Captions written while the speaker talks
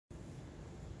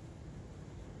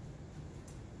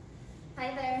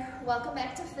Hi there, welcome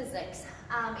back to physics.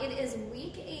 It is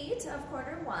week 8 of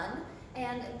quarter 1,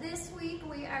 and this week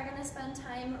we are going to spend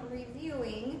time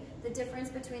reviewing the difference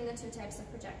between the two types of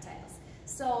projectiles.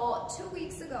 So 2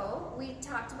 weeks ago we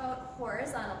talked about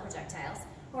horizontal projectiles.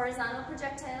 Horizontal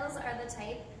projectiles are the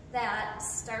type that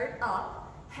start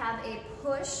up, have a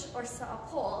push or a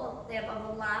pull, they have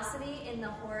a velocity in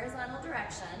the horizontal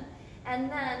direction,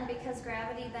 and then because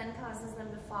gravity then causes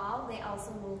them to fall, they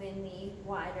also move in the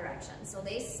y direction. So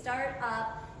they start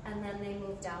up and then they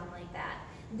move down like that.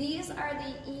 These are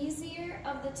the easier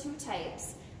of the two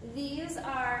types. These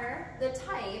are the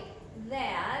type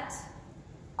that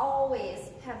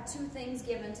always have two things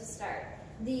given to start.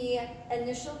 The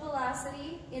initial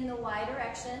velocity in the y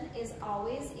direction is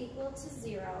always equal to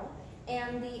 0,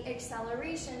 and the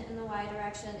acceleration in the y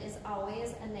direction is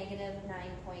always a negative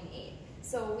 9.8.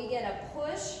 So we get a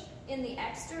push in the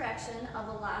x direction, a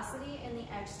velocity in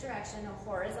the x direction, a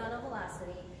horizontal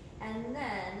velocity, and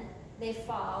then they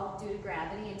fall due to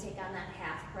gravity and take on that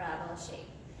half parabola shape.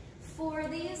 For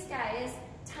these guys,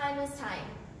 time is time.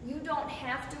 You don't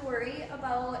have to worry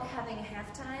about having a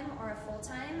half time or a full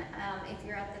time if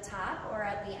you're at the top or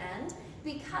at the end,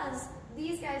 because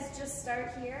these guys just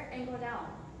start here and go down.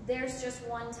 There's just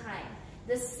one time.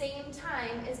 The same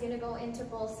time is going to go into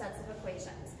both sets of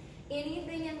equations.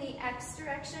 Anything in the x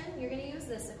direction, you're going to use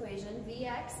this equation,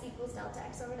 Vx equals delta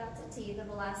x over delta t. The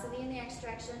velocity in the x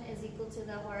direction is equal to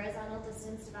the horizontal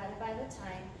distance divided by the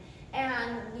time.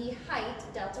 And the height,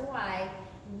 delta y,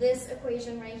 this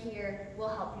equation right here will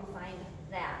help you find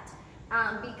that.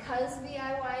 Because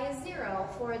VIY is 0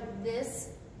 for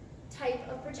this type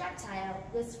of projectile,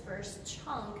 this first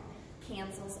chunk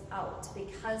cancels out.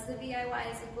 Because the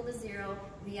VIY is equal to 0,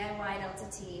 VIY delta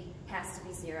t has to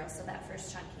be 0, so that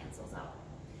first chunk cancels out.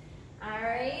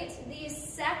 Alright, the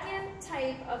second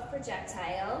type of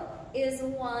projectile is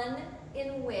one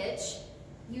in which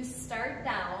you start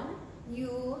down,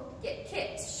 you get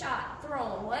kicked, shot,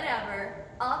 thrown, whatever,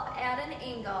 up at an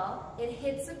angle, it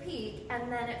hits a peak,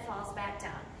 and then it falls back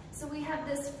down. So we have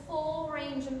this full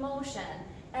range of motion,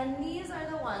 and these are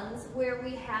the ones where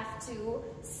we have to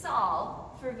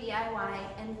solve for VIY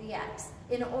and Vx.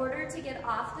 In order to get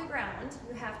off the ground,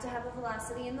 you have to have a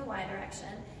velocity in the y direction,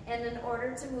 and in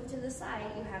order to move to the side,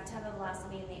 you have to have a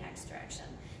velocity in the x direction.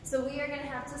 So we are going to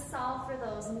have to solve for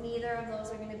those. Neither of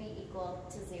those are going to be equal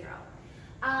to 0.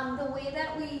 The way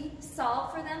that we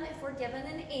solve for them if we're given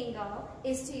an angle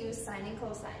is to use sine and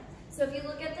cosine. So if you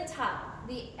look at the top,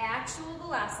 the actual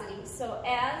velocity, so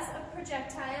as a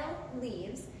projectile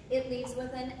leaves, it leaves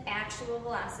with an actual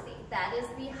velocity. That is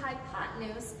the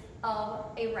hypotenuse of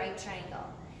a right triangle.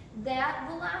 That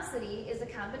velocity is a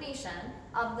combination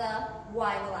of the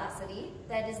y velocity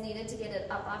that is needed to get it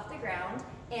up off the ground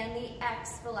and the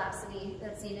x velocity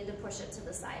that's needed to push it to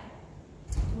the side.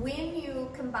 When you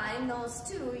combine those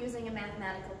two using a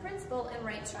mathematical principle in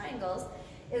right triangles,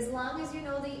 as long as you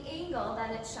know the angle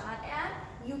that it's shot at,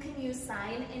 you can use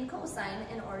sine and cosine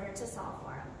in order to solve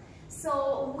for them.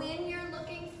 So when you're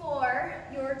looking for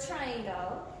your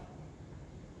triangle,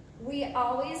 we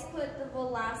always put the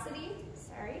velocity,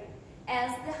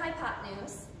 as the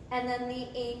hypotenuse, and then the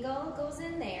angle goes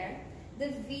in there. The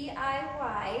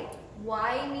VIY,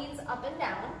 y means up and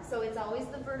down, so it's always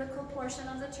the vertical portion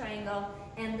of the triangle,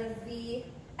 and the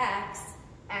Vx,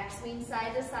 x means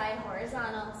side to side,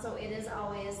 horizontal, so it is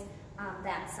always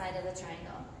that side of the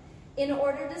triangle. In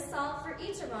order to solve for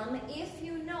each of them, if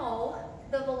you know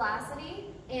the velocity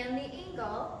and the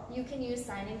angle, you can use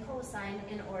sine and cosine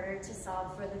in order to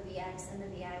solve for the Vx and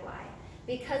the VIY.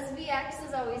 Because Vx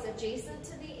is always adjacent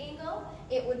to the angle,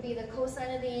 it would be the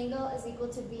cosine of the angle is equal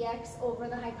to Vx over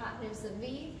the hypotenuse of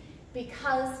V.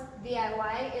 Because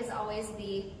VIY is always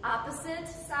the opposite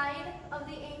side of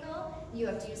the angle, you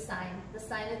have to use sine. The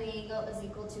sine of the angle is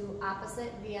equal to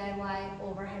opposite VIY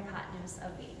over hypotenuse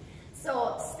of V.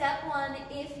 So step 1,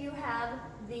 if you have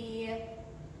the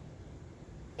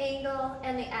angle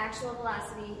and the actual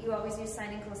velocity, you always use sine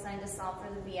and cosine to solve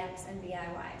for the Vx and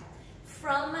VIY.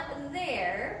 From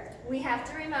there, we have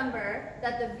to remember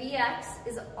that the Vx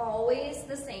is always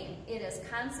the same. It is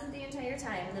constant the entire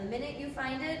time. The minute you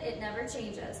find it, it never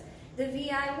changes. The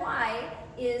VIY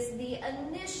is the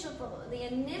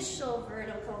initial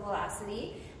vertical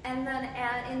velocity, and then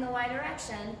in the y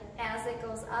direction, as it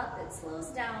goes up, it slows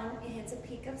down, it hits a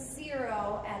peak of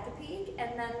 0 at the peak,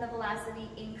 and then the velocity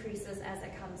increases as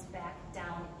it comes back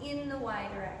down in the y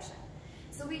direction.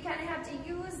 So we kind of have to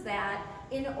use that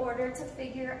in order to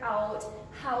figure out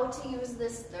how to use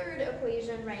this third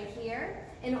equation right here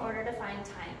in order to find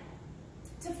time.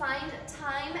 To find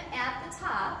time at the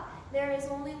top, there is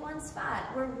only one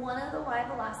spot where one of the y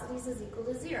velocities is equal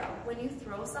to 0. When you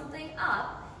throw something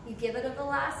up, you give it a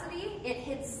velocity, it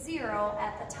hits 0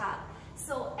 at the top.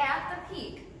 So at the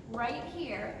peak, right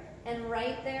here, and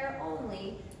right there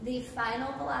only, the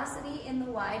final velocity in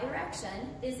the y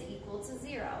direction is equal to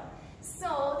 0.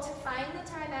 So to find the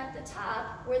time at the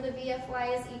top, where the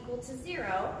VFY is equal to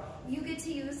 0, you get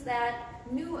to use that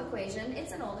new equation.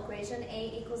 It's an old equation,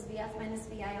 A equals VF minus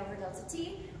VI over delta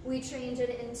T. We change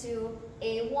it into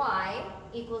AY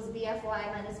equals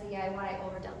VFY minus VIY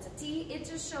over delta T. It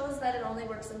just shows that it only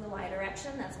works in the y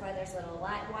direction. That's why there's little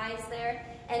y's there.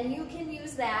 And you can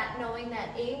use that knowing that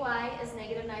AY is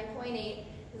negative 9.8,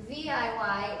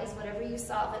 VIY is whatever you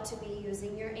solve it to be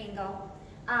using your angle.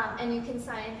 And you can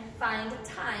find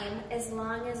time as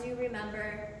long as you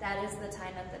remember that is the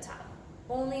time at the top.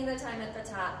 Only the time at the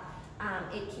top.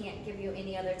 It can't give you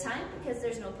any other time because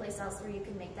there's no place else where you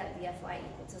can make that VFY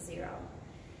equal to 0.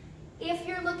 If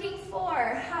you're looking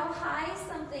for how high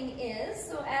something is,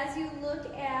 so as you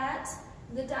look at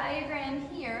the diagram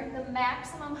here, the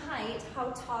maximum height,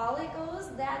 how tall it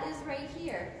goes, that is right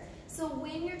here. So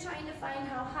when you're trying to find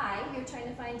how high, you're trying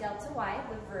to find delta y,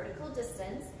 the vertical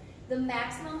distance. The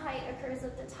maximum height occurs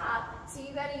at the top, so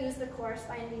you got to use the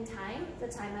corresponding time, the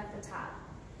time at the top.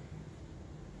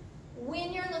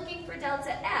 When you're looking for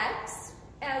delta x,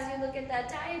 as you look at that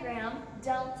diagram,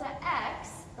 delta x,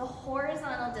 the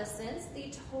horizontal distance,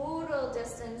 the total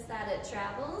distance that it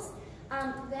travels,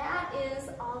 that is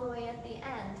all the way at the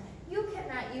end. You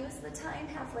cannot use the time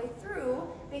halfway through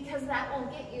because that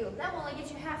won't only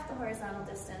get you half the horizontal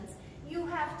distance. You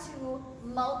have to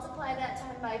multiply that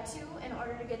time by 2 in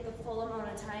order to get the full amount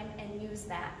of time and use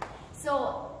that.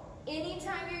 So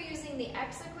anytime you're using the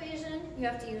x equation, you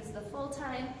have to use the full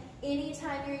time.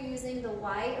 Anytime you're using the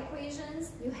y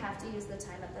equations, you have to use the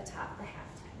time at the top, the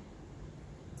half time.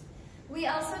 We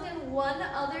also did one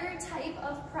other type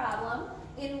of problem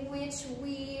in which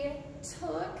we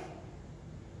took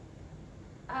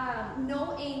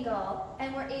no angle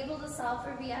and were able to solve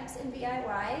for Vx and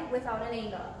Viy without an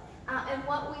angle. And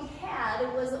what we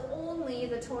had was only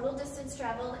the total distance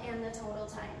traveled and the total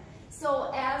time.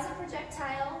 So as a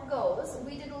projectile goes,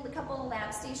 we did a couple of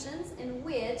lab stations in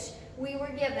which we were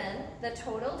given the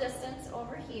total distance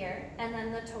over here and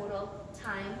then the total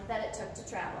time that it took to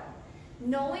travel.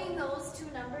 Knowing those two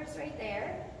numbers right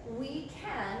there, we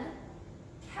can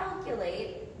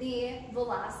calculate the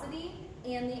velocity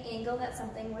and the angle that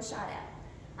something was shot at.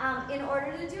 In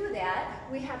order to do that,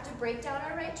 we have to break down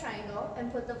our right triangle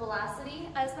and put the velocity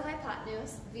as the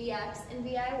hypotenuse, Vx and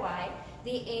Viy.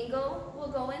 The angle will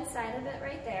go inside of it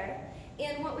right there.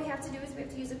 And what we have to do is we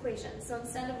have to use equations. So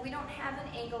instead of, we don't have an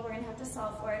angle, we're going to have to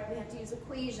solve for it. We have to use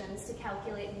equations to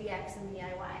calculate Vx and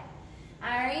Viy.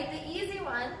 All right, the easy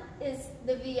one is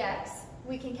the Vx.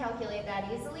 We can calculate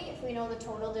that easily if we know the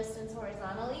total distance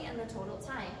horizontally and the total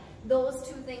time. Those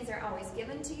two things are always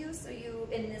given to you, so you,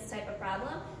 in this type of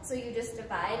problem, so you just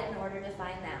divide in order to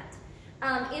find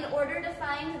that. In order to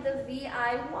find the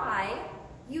VIY,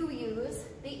 you use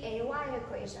the AY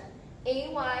equation.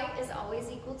 AY is always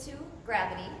equal to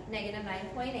gravity, negative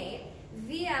 9.8.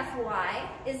 VFY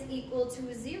is equal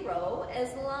to 0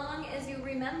 as long as you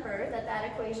remember that that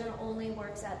equation only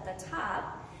works at the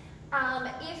top.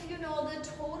 If you know the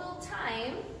total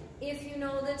time, if you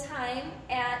know the time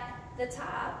at the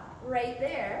top, right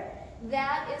there,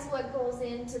 that is what goes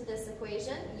into this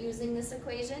equation. Using this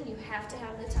equation, you have to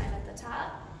have the time at the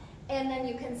top, and then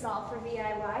you can solve for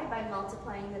VIY by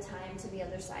multiplying the time to the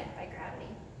other side by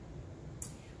gravity.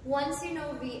 Once you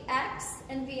know Vx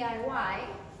and Viy,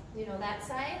 you know that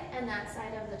side and that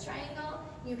side of the triangle,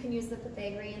 you can use the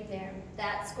Pythagorean theorem.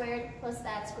 That squared plus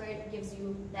that squared gives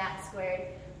you that squared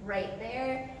right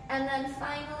there. And then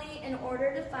finally, in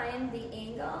order to find the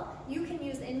angle, you can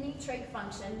use any trig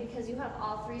function because you have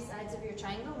all three sides of your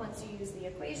triangle once you use the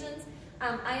equations.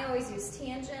 I always use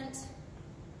tangent.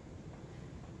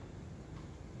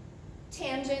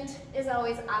 Tangent is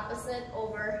always opposite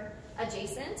over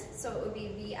adjacent, so it would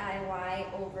be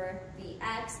VIY over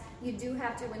VX. You do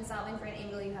have to, when solving for an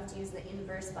angle, you have to use the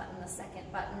inverse button, the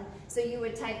second button. So you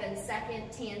would type in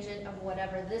second tangent of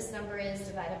whatever this number is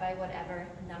divided by whatever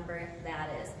number that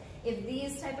is. If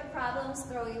these type of problems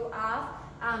throw you off,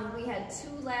 we had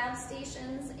 2 lab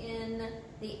stations in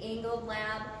the angled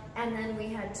lab, and then we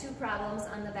had 2 problems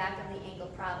on the back of the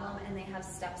angled problem, and they have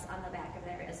steps on the back of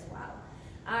there as well.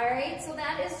 Alright, so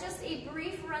that is just a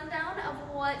brief rundown of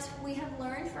what we have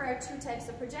learned for our 2 types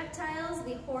of projectiles.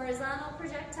 The horizontal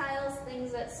projectiles,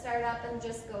 things that start up and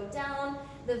just go down.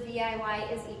 The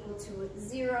VIY is equal to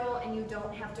 0, and you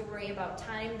don't have to worry about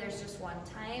time, there's just one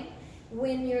time.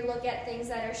 When you look at things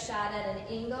that are shot at an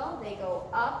angle, they go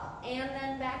up and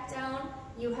then back down.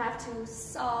 You have to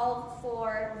solve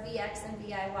for Vx and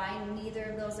Viy. Neither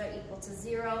of those are equal to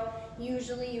 0.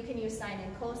 Usually you can use sine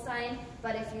and cosine,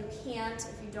 but if you can't,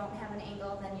 if you don't have an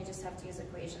angle, then you just have to use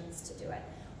equations to do it.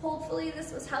 Hopefully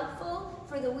this was helpful.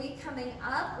 For the week coming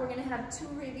up, we're going to have 2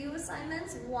 review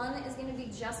assignments. One is going to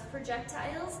be just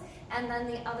projectiles, and then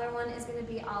the other one is going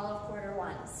to be all of quarter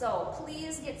 1. So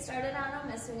please get started on them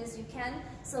as soon as you can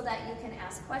so that you can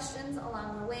ask questions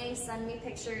along the way. Send me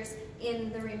pictures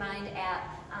in the Remind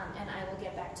app, and I will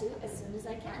get back to you as soon as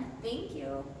I can. Thank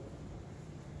you.